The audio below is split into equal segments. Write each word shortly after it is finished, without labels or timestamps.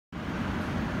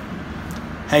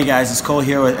Hey guys, it's Cole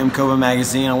here with MCOVA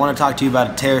Magazine. I want to talk to you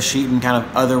about a tear sheet and kind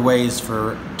of other ways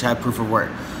to have proof of work.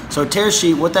 So a tear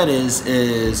sheet, what that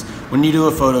is when you do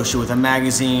a photo shoot with a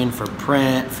magazine, for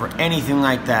print, for anything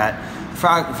like that,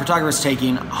 photographers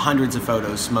taking hundreds of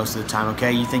photos most of the time,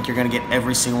 okay? You think you're gonna get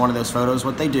every single one of those photos.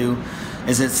 What they do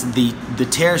is the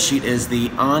tear sheet is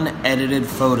the unedited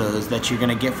photos that you're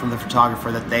gonna get from the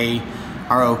photographer that they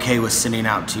are okay with sending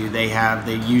out to you.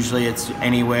 Usually it's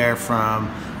anywhere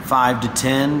from 5 to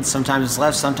 10, sometimes it's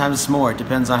less, sometimes it's more. It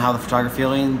depends on how the photographer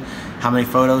feeling, how many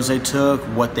photos they took,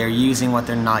 what they're using, what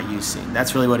they're not using.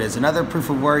 That's really what it is. Another proof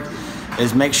of work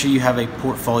is make sure you have a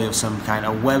portfolio of some kind, a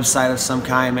website of some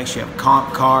kind, make sure you have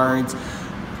comp cards.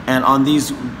 And on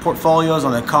these portfolios,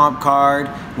 on the comp card,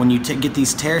 when you get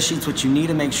these tear sheets, what you need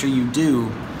to make sure you do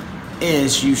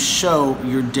is you show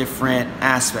your different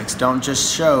aspects. Don't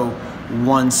just show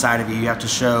one side of you. You have to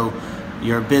show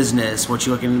your business, what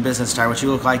you look in a business attire, what you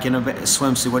look like in a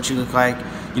swimsuit, what you look like,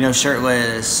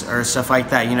 shirtless or stuff like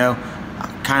that,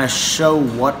 kind of show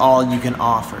what all you can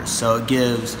offer. So it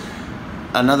gives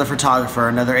another photographer,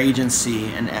 another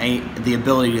agency, and the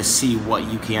ability to see what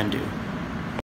you can do.